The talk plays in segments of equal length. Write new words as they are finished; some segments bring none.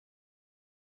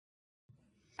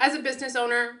As a business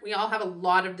owner, we all have a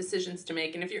lot of decisions to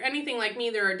make. And if you're anything like me,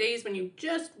 there are days when you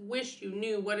just wish you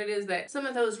knew what it is that some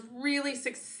of those really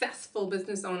successful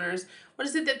business owners, what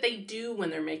is it that they do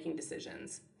when they're making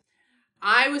decisions?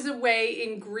 I was away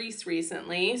in Greece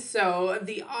recently, so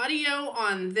the audio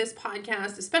on this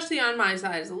podcast, especially on my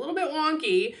side, is a little bit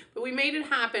wonky, but we made it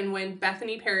happen when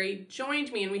Bethany Perry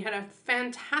joined me and we had a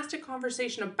fantastic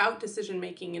conversation about decision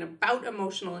making and about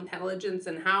emotional intelligence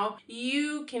and how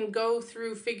you can go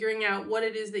through figuring out what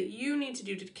it is that you need to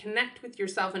do to connect with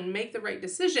yourself and make the right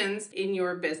decisions in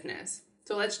your business.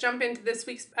 So let's jump into this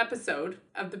week's episode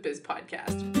of the Biz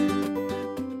Podcast.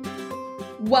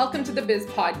 Welcome to the Biz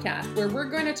Podcast, where we're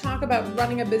going to talk about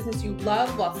running a business you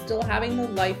love while still having the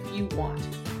life you want.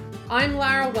 I'm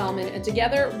Lara Wellman, and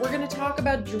together we're going to talk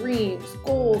about dreams,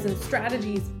 goals, and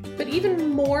strategies, but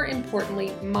even more importantly,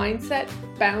 mindset,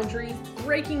 boundaries,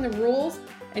 breaking the rules,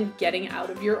 and getting out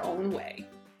of your own way.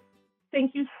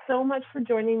 Thank you so much for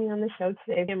joining me on the show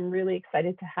today. I'm really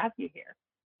excited to have you here.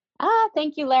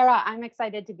 Thank you, Lara. I'm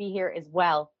excited to be here as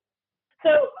well. So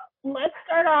let's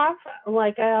start off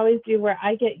like I always do, where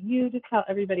I get you to tell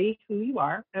everybody who you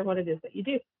are and what it is that you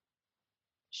do.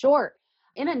 Sure.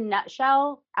 In a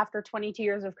nutshell, after 22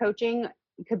 years of coaching,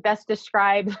 you could best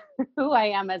describe who I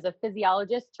am as a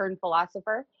physiologist turned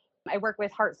philosopher. I work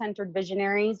with heart-centered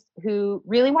visionaries who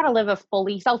really want to live a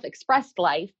fully self-expressed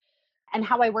life. And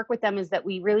how I work with them is that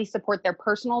we really support their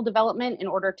personal development in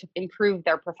order to improve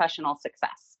their professional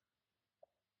success.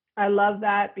 I love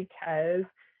that because,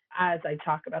 as I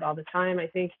talk about all the time, I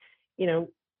think,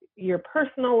 your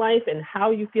personal life and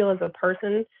how you feel as a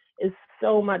person is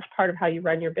so much part of how you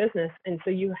run your business. And so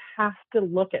you have to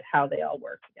look at how they all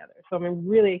work together. So I'm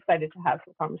really excited to have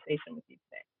some conversation with you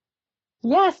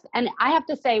today. Yes. And I have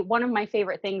to say, one of my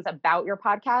favorite things about your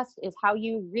podcast is how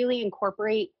you really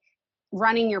incorporate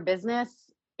running your business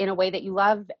in a way that you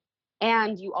love.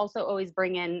 And you also always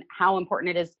bring in how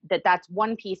important it is that that's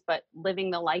one piece, but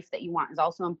living the life that you want is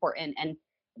also important. And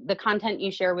the content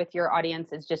you share with your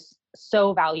audience is just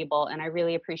so valuable. And I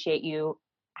really appreciate you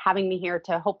having me here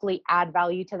to hopefully add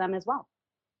value to them as well.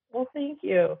 Well, thank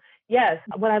you. Yes.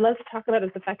 What I love to talk about is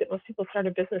the fact that most people start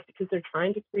a business because they're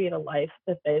trying to create a life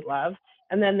that they love,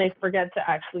 and then they forget to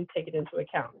actually take it into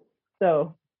account.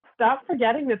 So stop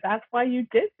forgetting that that's why you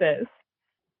did this.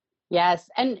 Yes.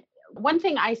 And one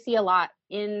thing I see a lot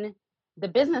in the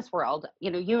business world,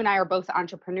 you and I are both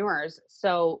entrepreneurs.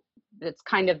 So it's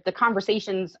kind of the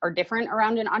conversations are different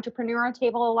around an entrepreneurial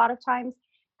table a lot of times.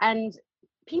 And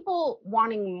people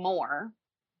wanting more,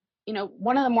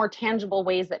 one of the more tangible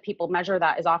ways that people measure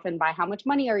that is often by how much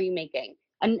money are you making?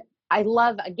 And I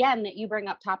love, again, that you bring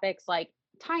up topics like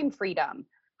time freedom,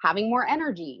 having more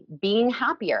energy, being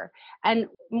happier. And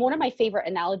one of my favorite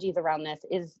analogies around this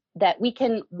is that we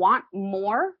can want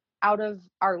more out of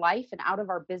our life and out of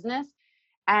our business.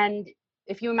 And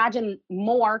if you imagine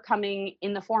more coming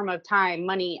in the form of time,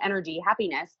 money, energy,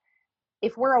 happiness,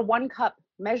 if we're a 1-cup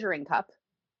measuring cup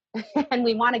and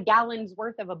we want a gallon's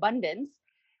worth of abundance,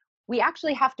 we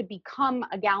actually have to become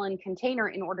a gallon container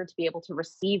in order to be able to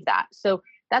receive that. So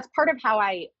that's part of how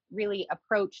I really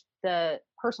approach the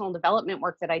personal development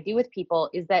work that I do with people,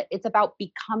 is that it's about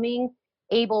becoming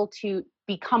able to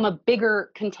become a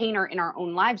bigger container in our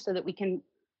own lives so that we can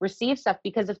receive stuff.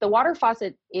 Because if the water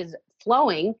faucet is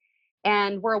flowing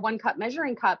and we're a 1-cup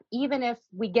measuring cup, even if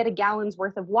we get a gallon's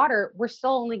worth of water, we're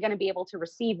still only going to be able to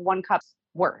receive 1 cup's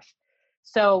worth.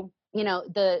 So,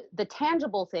 the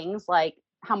tangible things like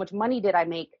how much money did I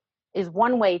make is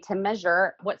one way to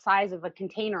measure what size of a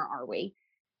container are we.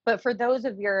 But for those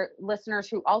of your listeners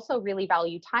who also really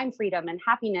value time freedom and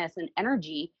happiness and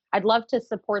energy, I'd love to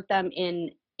support them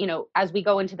in, as we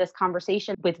go into this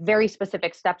conversation with very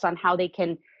specific steps on how they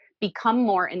can become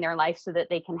more in their life so that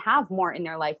they can have more in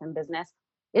their life and business,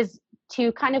 is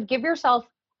to kind of give yourself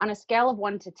on a scale of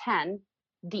 1 to 10,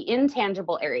 the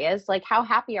intangible areas, like how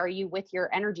happy are you with your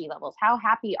energy levels? How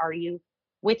happy are you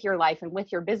with your life and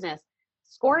with your business?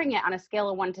 Scoring it on a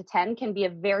scale of 1 to 10 can be a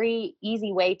very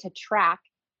easy way to track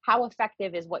how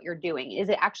effective is what you're doing. Is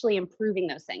it actually improving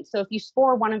those things? So if you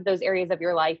score one of those areas of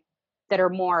your life that are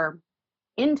more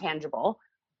intangible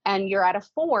and you're at a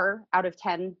 4 out of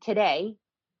 10 today,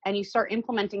 and you start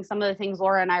implementing some of the things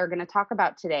Laura and I are going to talk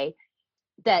about today,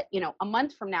 that, a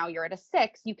month from now you're at a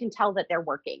 6, you can tell that they're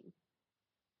working.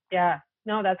 Yeah,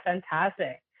 no, that's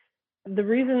fantastic. The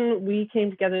reason we came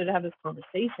together to have this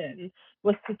conversation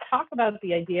was to talk about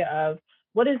the idea of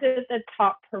what is it that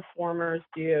top performers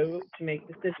do to make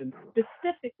decisions,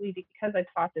 specifically because I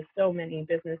talk to so many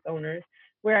business owners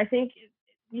where I think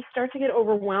you start to get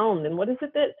overwhelmed. And what is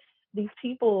it that these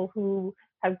people who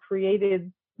have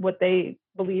created what they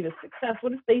believe is success?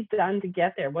 What have they done to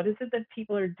get there? What is it that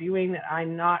people are doing that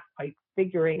I'm not quite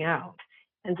figuring out?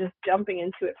 And just jumping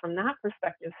into it from that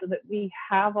perspective so that we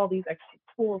have all these extra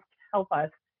tools to help us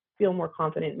feel more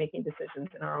confident making decisions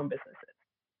in our own businesses.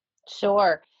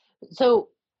 Sure. So,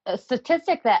 a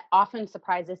statistic that often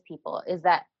surprises people is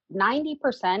that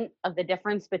 90% of the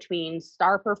difference between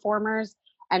star performers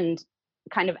and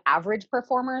kind of average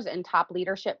performers in top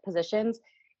leadership positions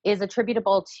is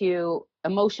attributable to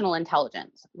emotional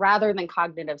intelligence rather than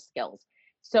cognitive skills.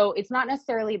 So, it's not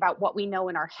necessarily about what we know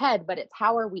in our head, but it's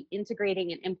how are we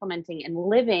integrating and implementing and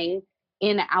living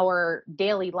in our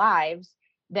daily lives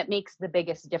that makes the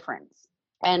biggest difference.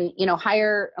 And,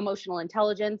 higher emotional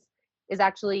intelligence is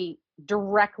actually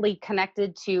directly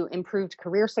connected to improved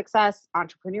career success,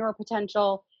 entrepreneur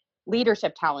potential,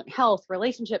 leadership talent, health,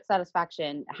 relationship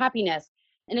satisfaction, happiness.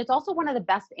 And it's also one of the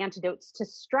best antidotes to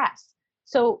stress.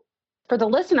 So, for the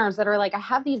listeners that are like, I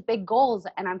have these big goals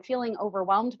and I'm feeling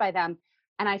overwhelmed by them,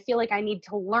 and I feel like I need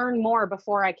to learn more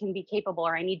before I can be capable,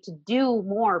 or I need to do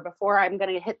more before I'm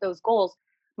going to hit those goals,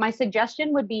 my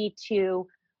suggestion would be to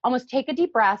almost take a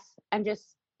deep breath and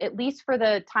just, at least for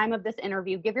the time of this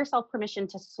interview, give yourself permission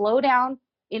to slow down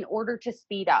in order to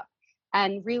speed up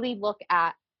and really look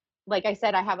at, like I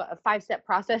said, I have a 5-step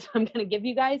process I'm going to give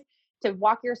you guys to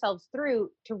walk yourselves through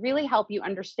to really help you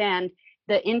understand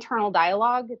the internal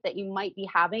dialogue that you might be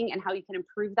having and how you can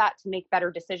improve that to make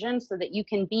better decisions so that you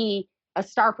can be a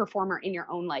star performer in your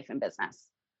own life and business.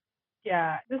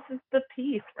 Yeah, this is the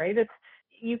piece, right? It's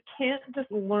you can't just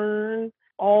learn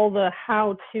all the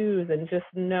how-tos and just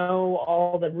know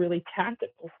all the really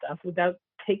tactical stuff without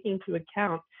taking into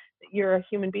account that you're a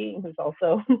human being who's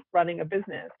also running a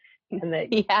business, and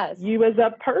that Yes. you as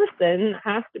a person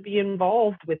has to be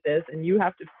involved with this, and you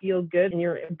have to feel good in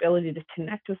your ability to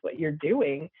connect with what you're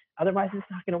doing. Otherwise, it's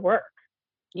not going to work.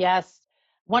 Yes.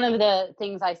 One of the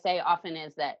things I say often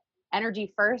is that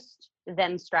energy first,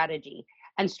 then strategy.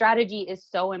 And strategy is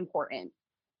so important.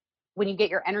 When you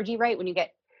get your energy right, when you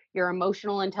get your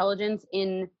emotional intelligence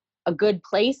in a good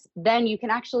place, then you can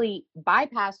actually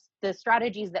bypass the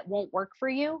strategies that won't work for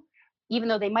you. Even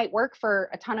though they might work for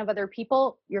a ton of other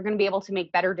people, you're going to be able to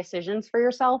make better decisions for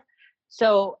yourself.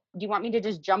 So, do you want me to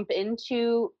just jump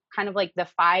into kind of like the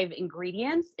 5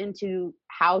 ingredients into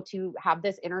how to have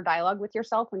this inner dialogue with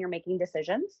yourself when you're making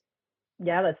decisions?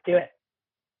 Yeah, let's do it.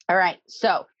 All right.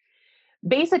 So,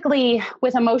 basically,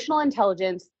 with emotional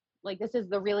intelligence, like this is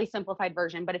the really simplified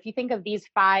version, but if you think of these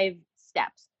 5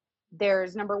 steps,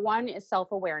 there's number 1 is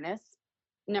self-awareness,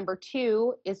 number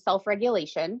 2 is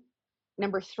self-regulation,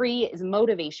 number 3 is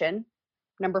motivation,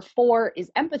 number 4 is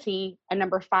empathy, and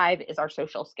number 5 is our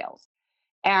social skills.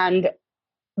 And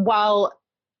while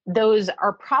those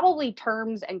are probably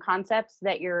terms and concepts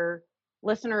that your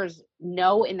listeners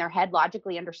know in their head,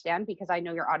 logically understand, because I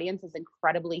know your audience is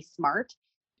incredibly smart,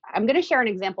 I'm going to share an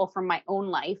example from my own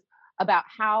life about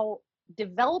how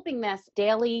developing this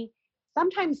daily,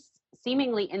 sometimes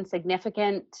seemingly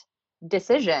insignificant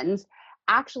decisions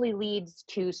actually leads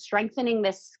to strengthening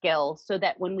this skill so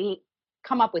that when we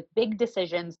come up with big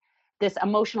decisions, this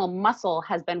emotional muscle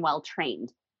has been well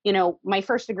trained. My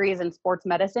first degree is in sports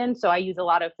medicine, so I use a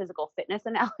lot of physical fitness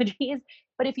analogies.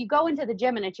 But if you go into the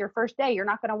gym and it's your first day, you're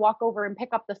not going to walk over and pick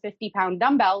up the 50-pound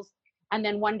dumbbells and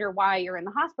then wonder why you're in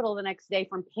the hospital the next day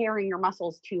from tearing your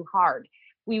muscles too hard.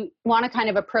 We want to kind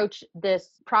of approach this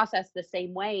process the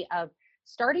same way of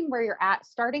starting where you're at,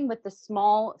 starting with the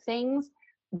small things,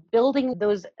 building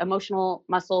those emotional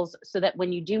muscles so that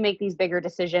when you do make these bigger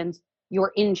decisions,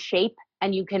 you're in shape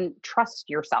and you can trust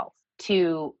yourself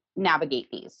to navigate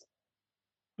these.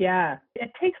 Yeah,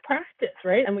 it takes practice,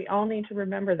 right? And we all need to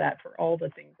remember that for all the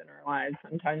things in our lives.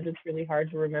 Sometimes it's really hard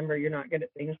to remember you're not good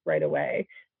at things right away,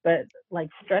 but like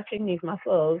stretching these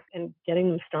muscles and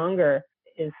getting them stronger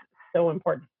is so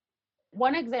important.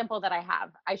 One example that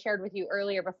I shared with you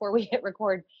earlier before we hit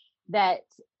record, that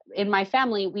in my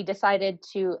family, we decided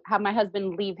to have my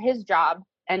husband leave his job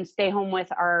and stay home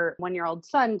with our 1-year-old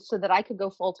son so that I could go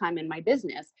full time in my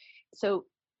business. So,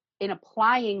 in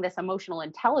applying this emotional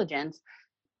intelligence,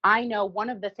 I know one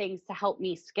of the things to help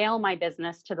me scale my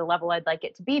business to the level I'd like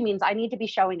it to be means I need to be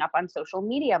showing up on social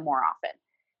media more often.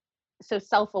 So,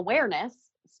 self awareness,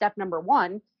 step number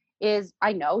 1 is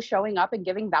I know showing up and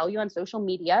giving value on social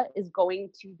media is going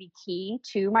to be key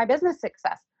to my business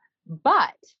success.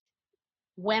 But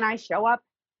when I show up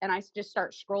and I just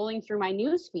start scrolling through my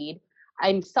news feed,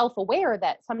 I'm self-aware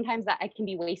that sometimes that I can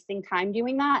be wasting time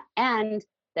doing that, and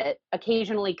that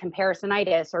occasionally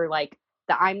comparisonitis or like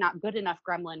the I'm not good enough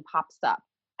gremlin pops up.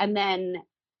 And then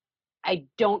I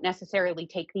don't necessarily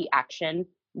take the action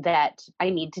that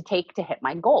I need to take to hit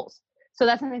my goals. So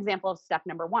that's an example of step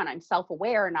number one. I'm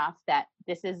self-aware enough that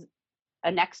this is a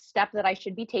next step that I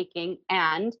should be taking.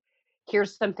 And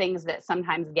here's some things that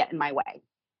sometimes get in my way.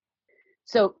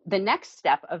 So the next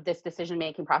step of this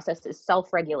decision-making process is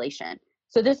self-regulation.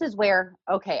 So this is where,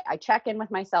 okay, I check in with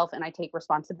myself and I take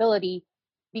responsibility,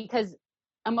 because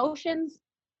emotions,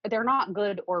 they're not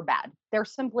good or bad. They're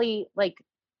simply like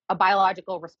a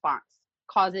biological response,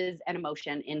 causes an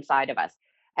emotion inside of us.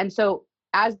 And so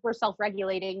as we're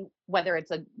self-regulating, whether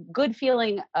it's a good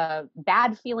feeling, a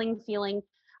bad feeling,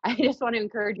 I just want to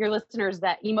encourage your listeners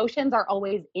that emotions are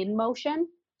always in motion.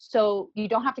 So you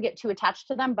don't have to get too attached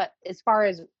to them. But as far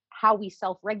as how we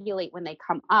self-regulate when they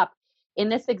come up, in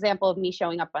this example of me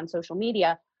showing up on social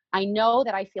media, I know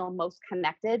that I feel most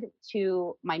connected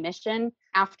to my mission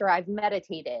after I've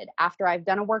meditated, after I've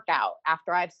done a workout,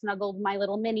 after I've snuggled my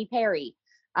little mini Perry,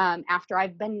 after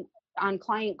I've been on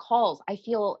client calls. I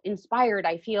feel inspired.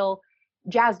 I feel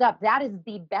jazzed up. That is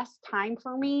the best time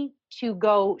for me to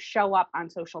go show up on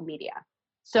social media.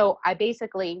 So I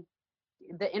basically,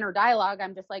 the inner dialogue,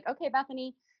 I'm just like, okay,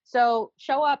 Bethany, so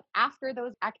show up after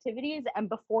those activities and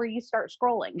before you start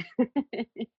scrolling.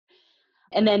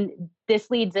 And then this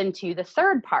leads into the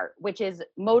third part, which is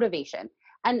motivation.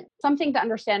 And something to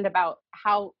understand about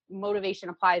how motivation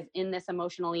applies in this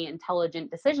emotionally intelligent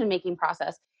decision-making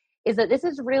process is that this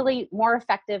is really more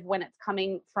effective when it's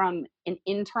coming from an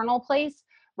internal place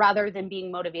rather than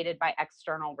being motivated by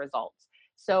external results.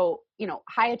 So,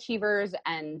 high achievers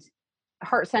and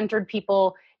heart-centered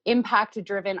people,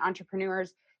 impact-driven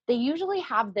entrepreneurs, they usually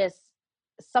have this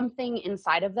something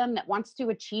inside of them that wants to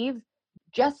achieve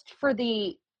just for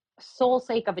the sole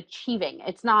sake of achieving.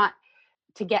 It's not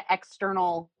to get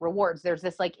external rewards. There's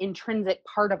this like intrinsic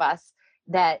part of us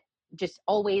that just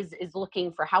always is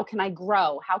looking for, how can I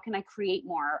grow? How can I create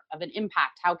more of an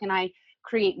impact? How can I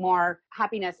create more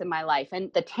happiness in my life? And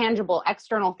the tangible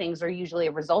external things are usually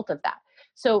a result of that.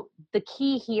 So the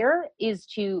key here is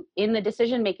to, in the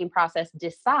decision-making process,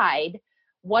 decide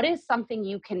what is something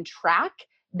you can track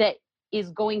that is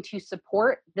going to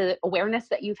support the awareness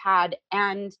that you've had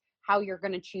and how you're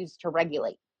going to choose to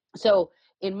regulate. So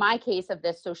in my case of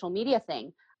this social media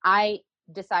thing, I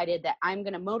decided that I'm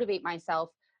going to motivate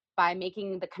myself by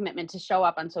making the commitment to show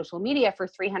up on social media for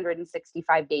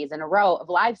 365 days in a row of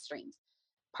live streams.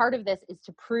 Part of this is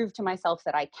to prove to myself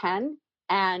that I can,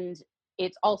 and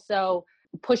it's also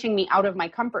pushing me out of my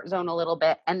comfort zone a little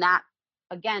bit. And that,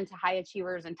 again, to high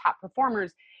achievers and top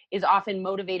performers, is often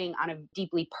motivating on a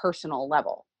deeply personal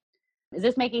level. Is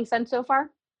this making sense so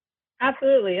far?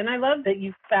 Absolutely. And I love that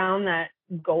you found that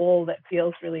goal that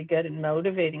feels really good and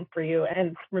motivating for you,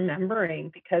 and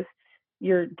remembering, because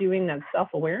you're doing that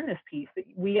self-awareness piece, that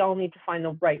we all need to find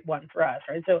the right one for us,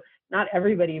 right? So not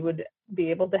everybody would be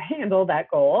able to handle that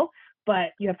goal, but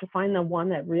you have to find the one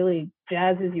that really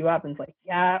jazzes you up and is like,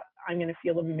 yeah, I'm going to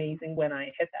feel amazing when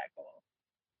I hit that goal.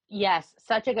 Yes,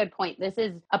 such a good point. This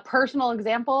is a personal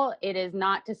example. It is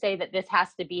not to say that this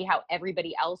has to be how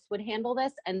everybody else would handle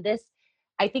this. And this,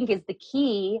 I think, is the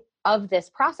key of this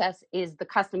process, is the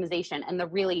customization and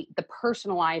the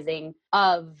personalizing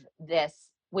of this,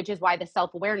 which is why the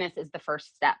self-awareness is the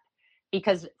first step.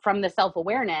 Because from the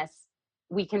self-awareness,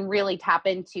 we can really tap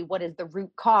into what is the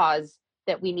root cause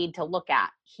that we need to look at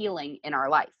healing in our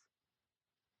life.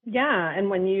 Yeah, and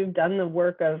when you've done the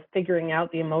work of figuring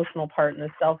out the emotional part and the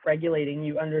self-regulating,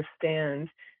 you understand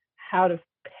how to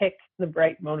pick the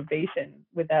right motivation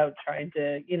without trying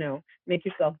to, make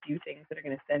yourself do things that are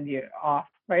going to send you off,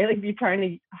 right? Like, if you're trying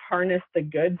to harness the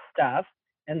good stuff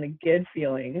and the good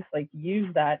feelings, like,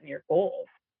 use that in your goals.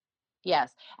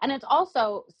 Yes. And it's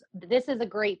also, this is a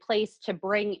great place to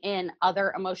bring in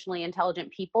other emotionally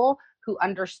intelligent people who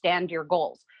understand your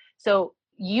goals. So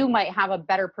you might have a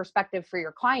better perspective for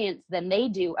your clients than they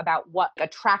do about what a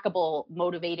trackable,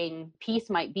 motivating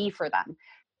piece might be for them.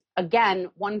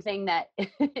 Again, one thing that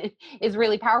is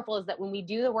really powerful is that when we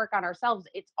do the work on ourselves,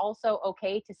 it's also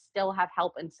okay to still have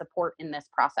help and support in this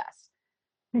process.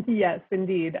 Yes,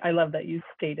 indeed. I love that you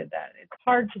stated that. It's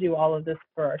hard to do all of this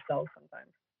for ourselves sometimes.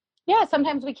 Yeah,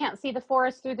 sometimes we can't see the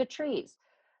forest through the trees.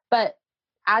 But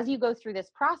as you go through this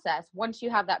process, once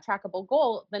you have that trackable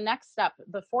goal, the next step,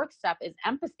 the fourth step, is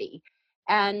empathy.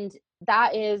 And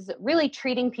that is really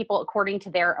treating people according to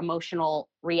their emotional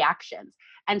reactions.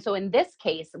 And so in this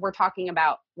case, we're talking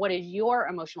about, what is your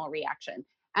emotional reaction?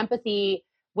 Empathy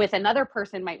with another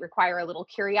person might require a little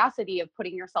curiosity of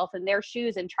putting yourself in their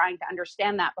shoes and trying to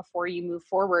understand that before you move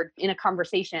forward in a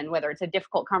conversation, whether it's a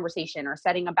difficult conversation or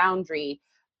setting a boundary.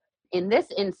 In this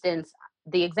instance,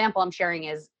 the example I'm sharing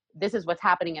is, this is what's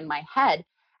happening in my head.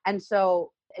 And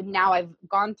so now I've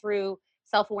gone through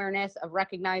self-awareness of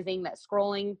recognizing that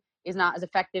scrolling is not as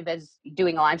effective as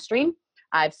doing a live stream.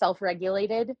 I've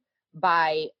self-regulated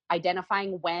by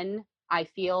identifying when I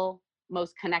feel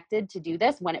most connected to do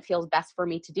this, when it feels best for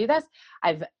me to do this.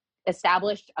 I've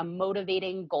established a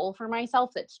motivating goal for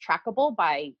myself that's trackable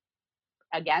by,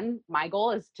 again, my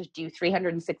goal is to do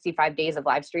 365 days of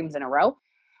live streams in a row.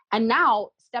 And now,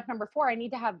 step number 4, I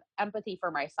need to have empathy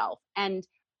for myself. And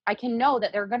I can know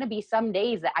that there are going to be some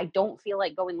days that I don't feel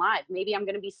like going live. Maybe I'm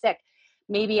going to be sick.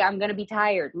 Maybe I'm going to be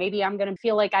tired. Maybe I'm going to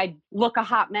feel like I look a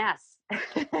hot mess.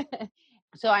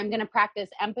 So I'm going to practice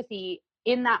empathy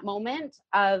in that moment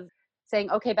of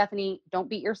saying, okay, Bethany, don't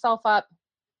beat yourself up.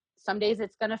 Some days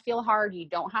it's going to feel hard. You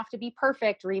don't have to be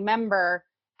perfect. Remember,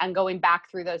 and going back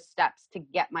through those steps to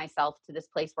get myself to this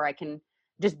place where I can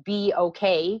just be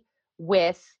okay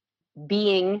with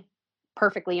being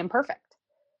perfectly imperfect.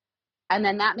 And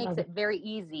then that makes it very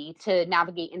easy to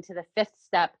navigate into the 5th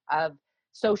step of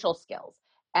social skills.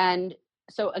 And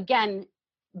so again,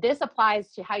 this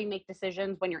applies to how you make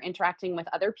decisions when you're interacting with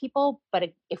other people.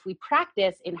 But if we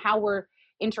practice in how we're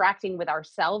interacting with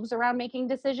ourselves around making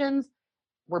decisions,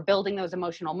 we're building those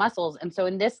emotional muscles. And so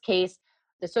in this case,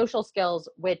 the social skills,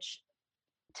 which,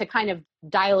 to kind of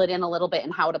dial it in a little bit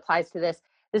and how it applies to this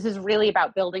is really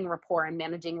about building rapport and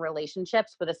managing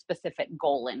relationships with a specific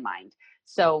goal in mind.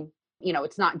 So,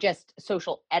 it's not just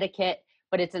social etiquette,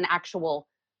 but it's an actual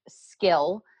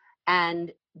skill.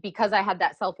 And because I had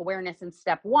that self-awareness in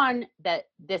step 1, that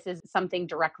this is something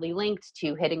directly linked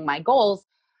to hitting my goals,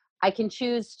 I can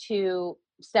choose to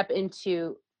step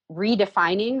into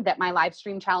redefining that my live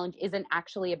stream challenge isn't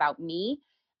actually about me.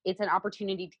 It's an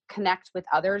opportunity to connect with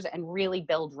others and really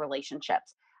build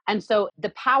relationships. And so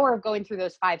the power of going through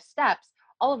those 5 steps,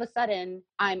 all of a sudden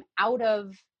I'm out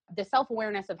of the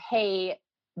self-awareness of, hey,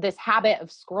 this habit of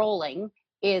scrolling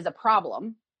is a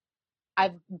problem.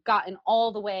 I've gotten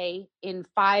all the way in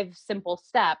 5 simple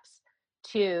steps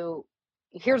to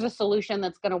here's a solution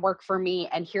that's going to work for me,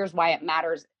 and here's why it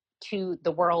matters to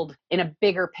the world in a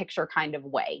bigger picture kind of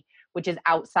way, which is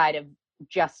outside of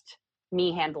just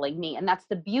me handling me. And that's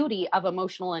the beauty of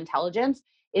emotional intelligence,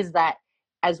 is that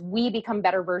as we become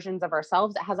better versions of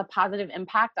ourselves, it has a positive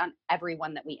impact on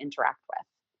everyone that we interact with.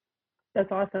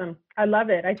 That's awesome. I love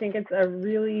it. I think it's a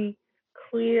really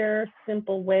clear,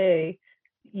 simple way.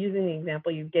 Using the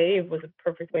example you gave was a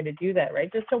perfect way to do that,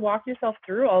 right? Just to walk yourself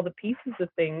through all the pieces of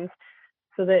things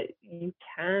so that you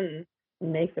can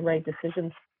make the right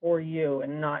decisions for you,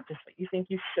 and not just what you think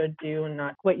you should do and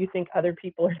not what you think other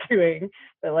people are doing,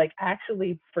 but like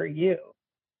actually for you.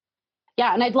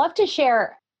 Yeah. And I'd love to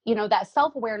share, that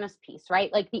self-awareness piece,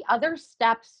 right? Like the other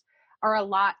steps are a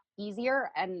lot easier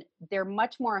and they're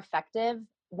much more effective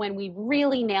when we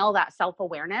really nail that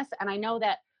self-awareness. And I know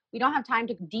that we don't have time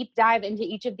to deep dive into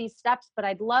each of these steps, but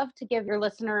I'd love to give your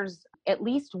listeners at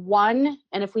least 1,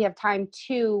 and if we have time,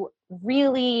 2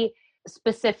 really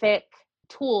specific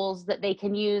tools that they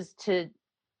can use to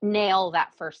nail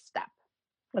that first step.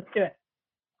 Let's do it.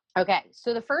 Okay.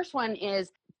 So the first one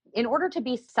is, in order to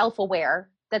be self-aware,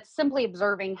 that's simply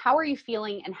observing how are you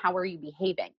feeling and how are you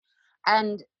behaving.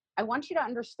 And I want you to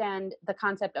understand the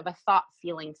concept of a thought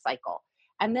feeling cycle.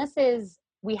 And this is,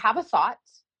 we have a thought,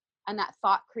 and that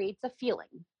thought creates a feeling.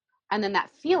 And then that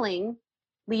feeling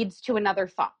leads to another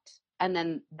thought. And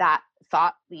then that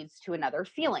thought leads to another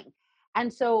feeling.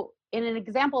 And so in an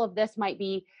example of this might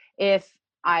be, if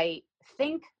I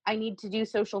think I need to do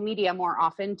social media more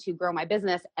often to grow my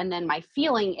business, and then my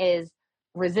feeling is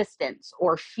resistance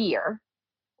or fear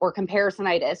or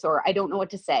comparisonitis, or I don't know what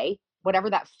to say, whatever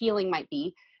that feeling might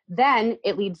be, then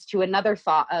it leads to another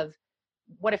thought of,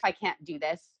 what if I can't do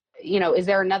this? Is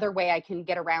there another way I can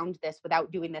get around this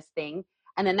without doing this thing?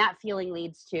 And then that feeling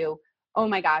leads to, oh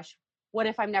my gosh, what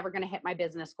if I'm never going to hit my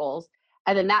business goals?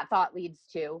 And then that thought leads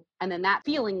to, and then that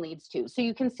feeling leads to. So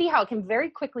you can see how it can very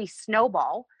quickly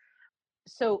snowball.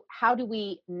 So how do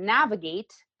we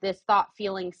navigate this thought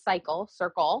feeling cycle?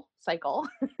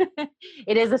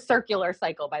 It is a circular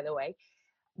cycle, by the way.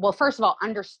 Well, first of all,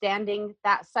 understanding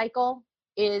that cycle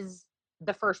is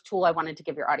the first tool I wanted to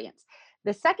give your audience.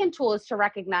 The second tool is to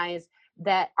recognize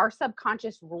that our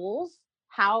subconscious rules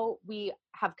how we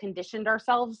have conditioned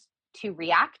ourselves to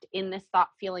react in this thought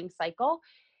feeling cycle.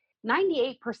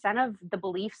 98% of the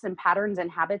beliefs and patterns and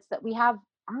habits that we have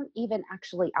aren't even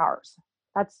actually ours.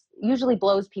 That's usually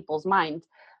blows people's minds,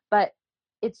 but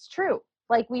it's true.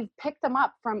 Like, we've picked them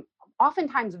up from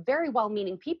oftentimes very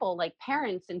well-meaning people like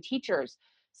parents and teachers.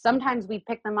 Sometimes we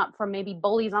pick them up from maybe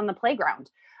bullies on the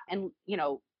playground and,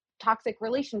 toxic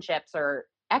relationships or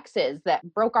exes that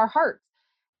broke our hearts.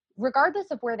 Regardless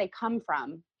of where they come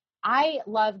from, I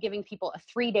love giving people a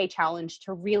 3-day challenge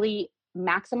to really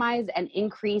maximize and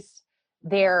increase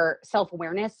their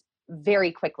self-awareness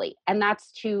very quickly. And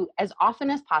that's to, as often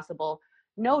as possible,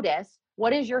 notice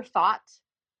what is your thought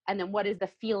and then what is the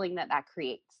feeling that that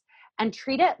creates, and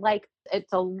treat it like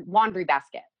it's a laundry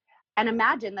basket. And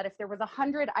imagine that if there was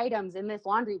 100 items in this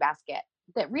laundry basket,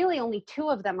 that really only 2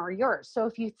 of them are yours. So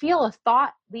if you feel a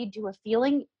thought lead to a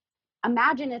feeling,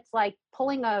 imagine it's like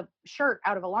pulling a shirt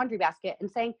out of a laundry basket and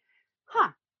saying,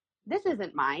 this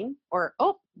isn't mine. Or,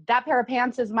 oh, that pair of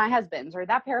pants is my husband's, or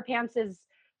that pair of pants is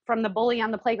from the bully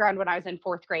on the playground when I was in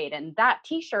 4th grade. And that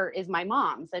t-shirt is my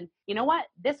mom's. And you know what?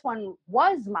 This one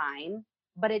was mine,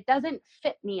 but it doesn't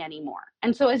fit me anymore.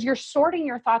 And so as you're sorting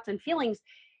your thoughts and feelings,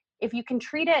 if you can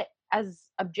treat it as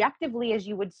objectively as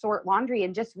you would sort laundry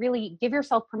and just really give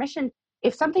yourself permission,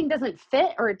 if something doesn't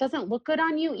fit or it doesn't look good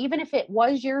on you, even if it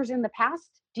was yours in the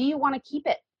past, do you want to keep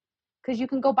it? Because you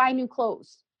can go buy new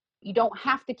clothes. You don't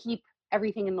have to keep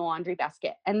everything in the laundry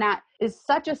basket. And that is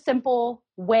such a simple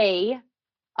way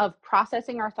of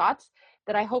processing our thoughts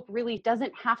that I hope really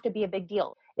doesn't have to be a big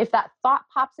deal. If that thought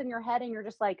pops in your head and you're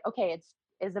just like, okay, it's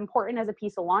as important as a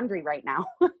piece of laundry right now,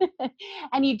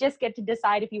 and you just get to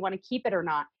decide if you want to keep it or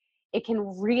not, it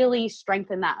can really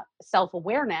strengthen that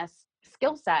self-awareness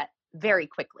skill set very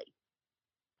quickly.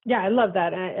 Yeah, I love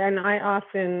that. And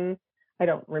I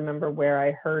don't remember where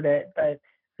I heard it, but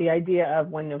the idea of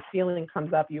when a feeling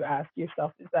comes up, you ask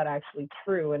yourself, is that actually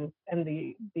true? And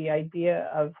the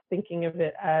idea of thinking of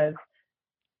it as,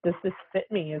 does this fit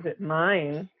me? Is it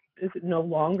mine? Is it no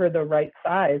longer the right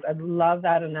size? I love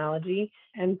that analogy,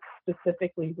 and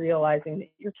specifically realizing that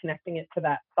you're connecting it to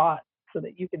that thought so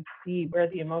that you can see where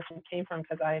the emotion came from.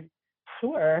 Because I'm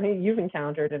sure you've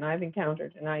encountered and I've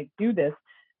encountered, and I do this,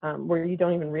 where you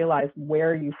don't even realize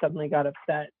where you suddenly got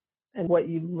upset and what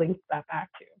you linked that back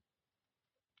to.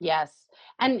 Yes.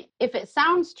 And if it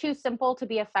sounds too simple to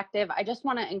be effective, I just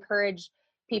want to encourage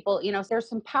people, there's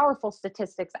some powerful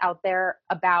statistics out there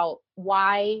about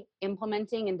why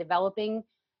implementing and developing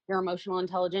your emotional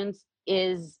intelligence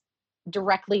is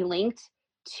directly linked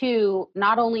to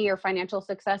not only your financial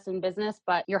success in business,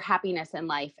 but your happiness in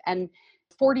life. And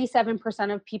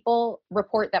 47% of people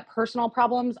report that personal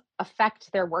problems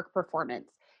affect their work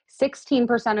performance.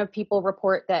 16% of people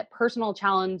report that personal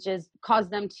challenges cause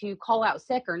them to call out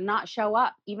sick or not show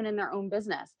up, even in their own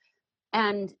business.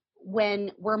 And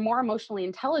when we're more emotionally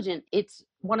intelligent, it's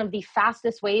one of the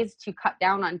fastest ways to cut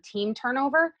down on team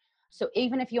turnover. So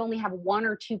even if you only have 1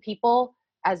 or 2 people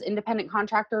as independent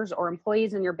contractors or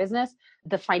employees in your business,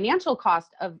 the financial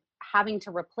cost of having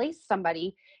to replace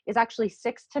somebody is actually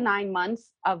 6 to 9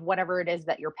 months of whatever it is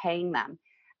that you're paying them.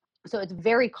 So it's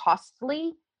very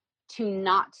costly to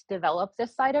not develop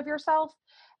this side of yourself.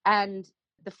 And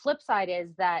the flip side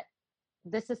is that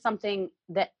this is something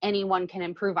that anyone can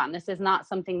improve on. This is not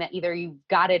something that either you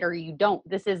got it or you don't.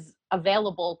 This is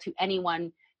available to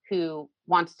anyone who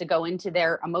wants to go into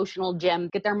their emotional gym,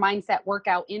 get their mindset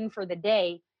workout in for the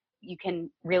day. You can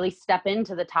really step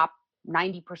into the top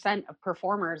 90% of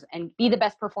performers and be the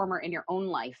best performer in your own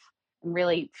life and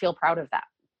really feel proud of that.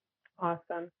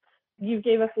 Awesome. You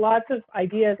gave us lots of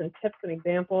ideas and tips and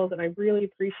examples, and I really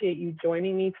appreciate you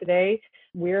joining me today.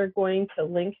 We're going to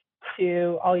link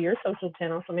to all your social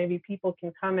channels so maybe people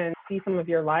can come and see some of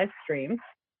your live streams.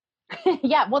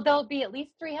 Yeah, well, there'll be at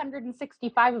least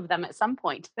 365 of them at some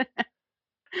point.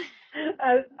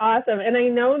 Awesome. And I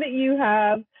know that you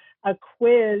have a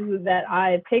quiz that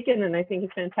I've taken and I think is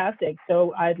fantastic.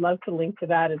 So I'd love to link to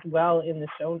that as well in the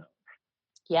show notes.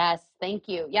 Yes, thank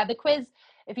you. Yeah, the quiz,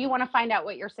 if you want to find out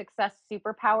what your success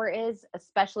superpower is,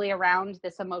 especially around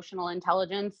this emotional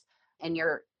intelligence and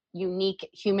your unique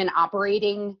human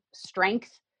operating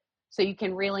strength, so you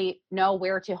can really know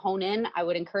where to hone in, I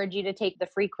would encourage you to take the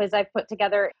free quiz I've put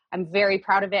together. I'm very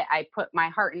proud of it. I put my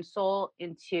heart and soul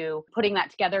into putting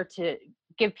that together to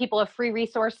give people a free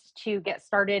resource to get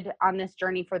started on this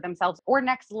journey for themselves or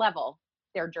next level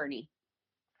their journey.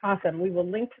 Awesome. We will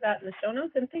link to that in the show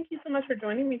notes. And thank you so much for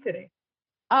joining me today.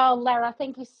 Oh, Lara,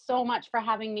 thank you so much for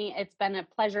having me. It's been a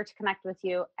pleasure to connect with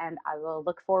you, and I will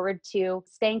look forward to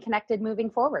staying connected moving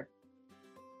forward.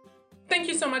 Thank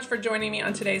you so much for joining me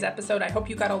on today's episode. I hope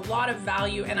you got a lot of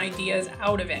value and ideas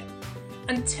out of it.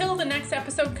 Until the next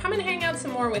episode, come and hang out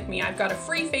some more with me. I've got a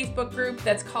free Facebook group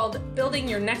that's called Building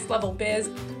Your Next Level Biz.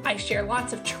 I share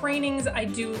lots of trainings. I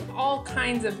do all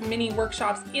kinds of mini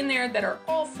workshops in there that are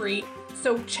all free.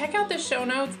 So check out the show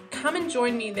notes, come and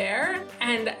join me there,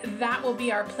 and that will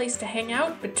be our place to hang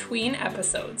out between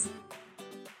episodes.